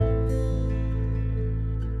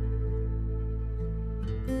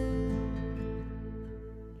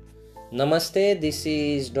Namaste, this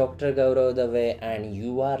is Dr. Gaurav Dave and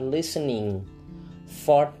you are listening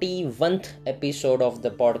 41st episode of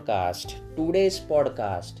the podcast. Today's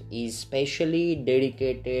podcast is specially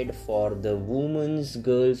dedicated for the women's,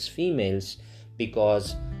 girls, females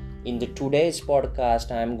because in the today's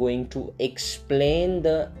podcast I am going to explain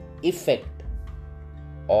the effect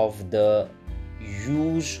of the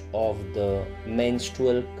use of the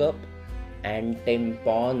menstrual cup and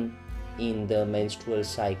tampon in the menstrual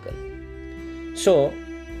cycle. So,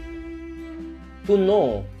 to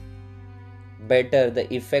know better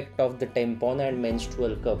the effect of the tampon and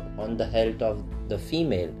menstrual cup on the health of the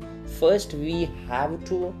female, first we have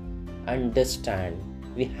to understand,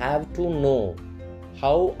 we have to know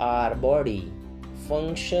how our body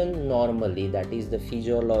function normally, that is the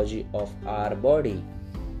physiology of our body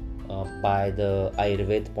by the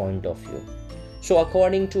Ayurveda point of view. So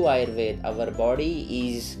according to Ayurveda, our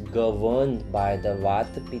body is governed by the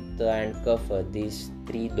Vata, Pitta and Kapha, these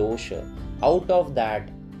three dosha. Out of that,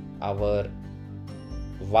 our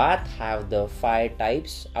Vata have the 5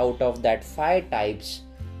 types. Out of that 5 types,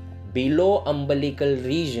 below umbilical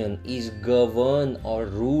region is governed or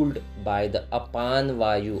ruled by the Apan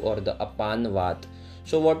Vayu or the Apan Vata.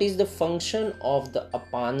 So what is the function of the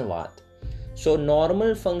Apan Vata? So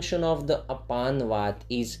normal function of the Apan Vata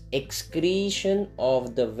is excretion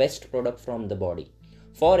of the waste product from the body.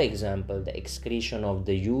 For example, the excretion of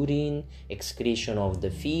the urine, excretion of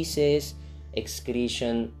the feces,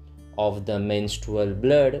 excretion of the menstrual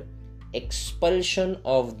blood, expulsion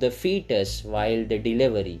of the fetus while the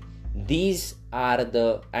delivery. These are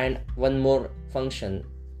and one more function,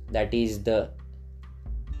 that is the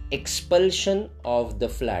expulsion of the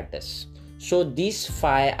flatus. So these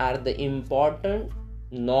 5 are the important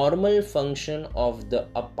normal function of the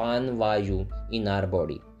Apan Vayu in our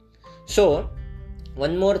body. So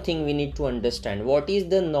one more thing we need to understand, what is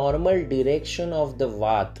the normal direction of the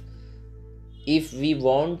Vata? If we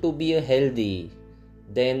want to be healthy,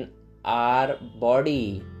 then our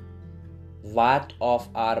body, Vata of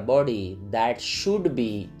our body, that should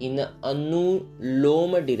be in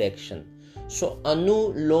Anuloma direction. So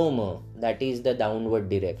Anuloma, that is the downward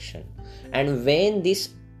direction. And when this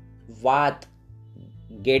Vata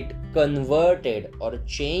get converted or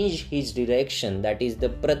change his direction, that is the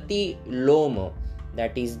Pratiloma,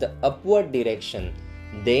 that is the upward direction,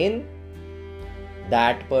 then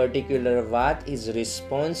that particular Vata is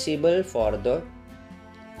responsible for the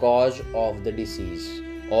cause of the disease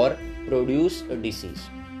or produce a disease.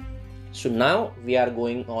 So now we are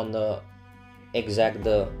going on the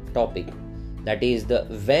topic, that is the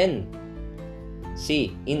when.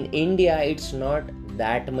 See, in India it's not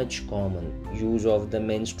that much common use of the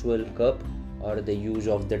menstrual cup or the use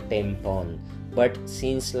of the tampon, but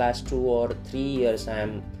since last 2 or 3 years I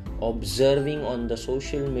am observing on the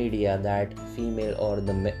social media that female or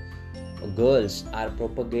the girls are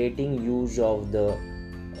propagating use of the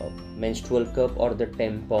menstrual cup or the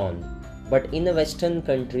tampon. But in the Western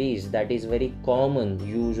countries that is very common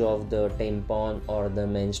use of the tampon or the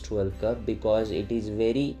menstrual cup because it is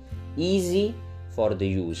very easy for the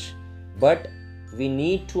use. But we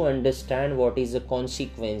need to understand what is the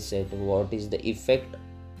consequences, what is the effect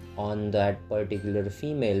on that particular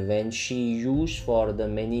female when she use for the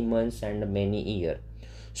many months and many years.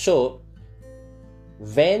 So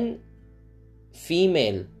when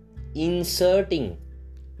female inserting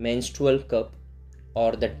menstrual cup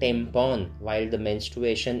or the tampon while the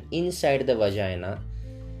menstruation inside the vagina,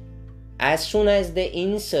 as soon as they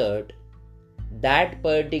insert that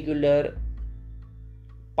particular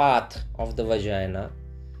path of the vagina,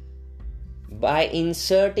 by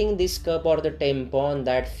inserting this cup or the tampon,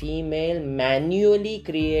 that female manually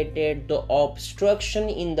created the obstruction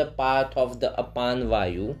in the path of the Apan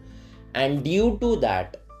Vayu, and due to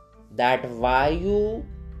that Vayu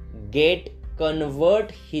get convert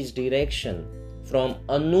his direction from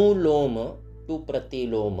Anuloma to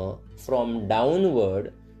Pratiloma, from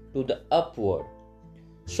downward to the upward.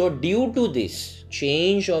 So due to this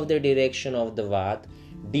change of the direction of the Vata,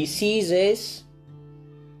 diseases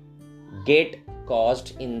get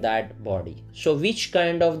caused in that body. So which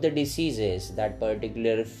kind of the diseases that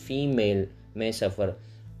particular female may suffer?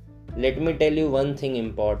 Let me tell you one thing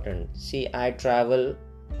important. See, I travel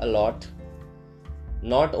a lot,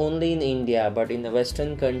 not only in India but in the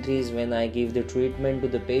Western countries. When I give the treatment to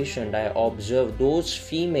the patient, I observe those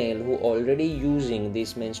female who already using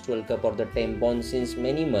this menstrual cup or the tampon since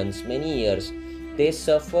many months, many years, they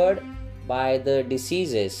suffered by the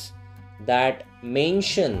diseases that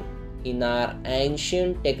mention in our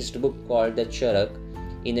ancient textbook called the Charak.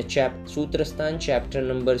 In the Sutrasthana chapter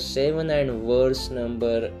number 7 and verse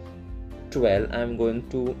number 12, I am going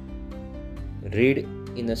to read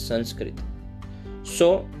in a Sanskrit.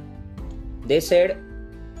 So they said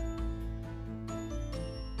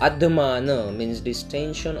Adhamana means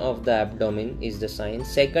distension of the abdomen is the sign.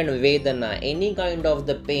 Second, Vedana, any kind of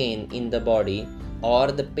the pain in the body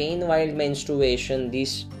or the pain while menstruation.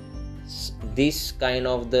 This kind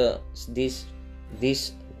of the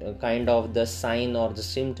sign or the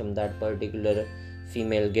symptom that particular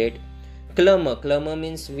female get. Klama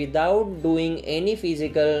means without doing any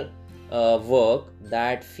physical work,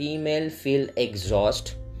 that female feel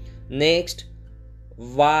exhaust. Next,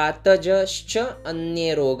 Vatajascha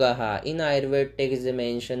anya rogaha. In Ayurveda text they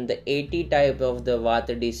mention the 80 type of the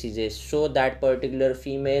Vata diseases. So that particular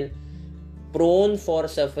female prone for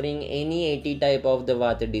suffering any 80 type of the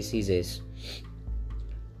Vata diseases.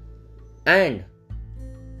 And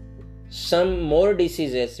some more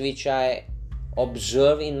diseases which I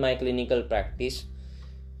observe in my clinical practice.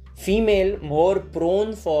 Female more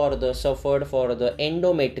prone for the suffered for the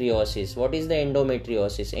endometriosis. What is the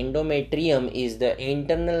endometriosis? Endometrium is the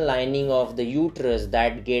internal lining of the uterus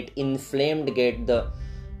that get inflamed, get the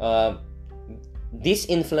this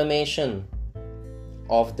inflammation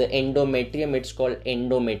of the endometrium, it's called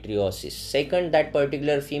endometriosis. Second, that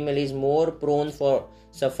particular female is more prone for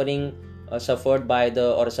suffering by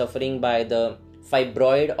the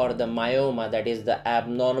fibroid or the myoma, that is the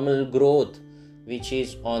abnormal growth which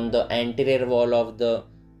is on the anterior wall of the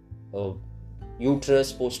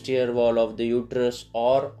uterus, posterior wall of the uterus,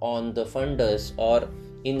 or on the fundus or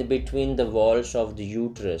in between the walls of the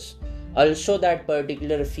uterus. Also that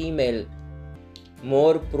particular female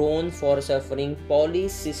more prone for suffering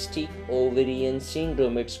polycystic ovarian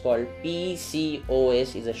syndrome, it's called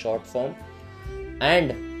PCOS is a short form.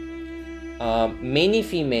 And many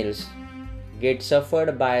females get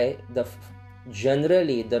suffered by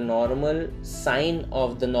generally the normal sign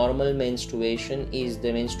of the normal menstruation is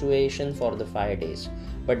the menstruation for the 5 days.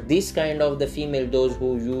 But this kind of the female, those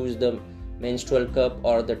who use the menstrual cup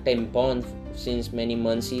or the tampon since many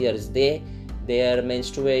months, years, their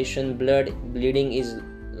menstruation bleeding is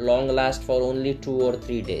long last for only 2 or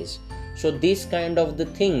 3 days. So this kind of the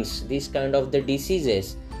things, this kind of the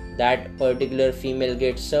diseases that particular female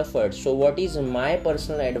gets suffered. So what is my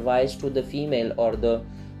personal advice to the female or the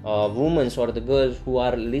women or the girls who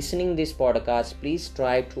are listening this podcast? Please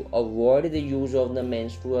try to avoid the use of the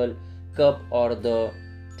menstrual cup or the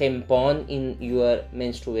tampon in your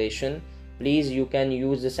menstruation. Please, you can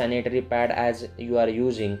use the sanitary pad as you are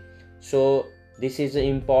using. So this is an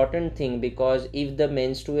important thing, because if the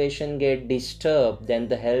menstruation get disturbed, then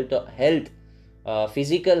the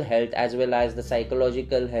physical health as well as the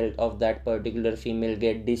psychological health of that particular female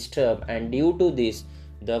get disturbed, and due to this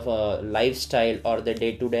the lifestyle or the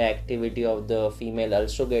day-to-day activity of the female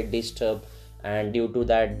also get disturbed, and due to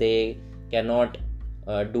that they cannot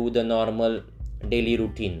do the normal daily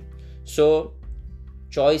routine. So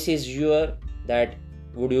choice is your, that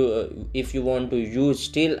would you if you want to use,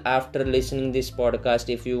 still after listening this podcast,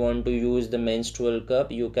 if you want to use the menstrual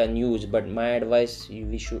cup, you can use, but my advice,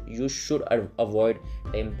 you should avoid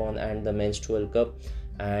tampon and the menstrual cup,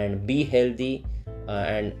 and be healthy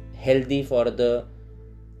and healthy for the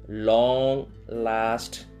long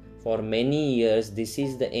last for many years. This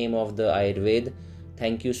is the aim of the Ayurveda.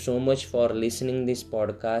 Thank you so much for listening this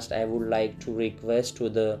podcast. I would like to request to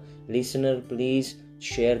the listener, please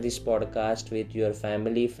share this podcast with your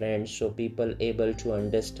family, friends, so people able to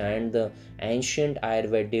understand the ancient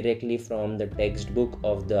Ayurveda directly from the textbook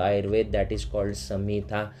of the Ayurveda, that is called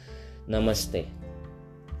Samhita. Namaste.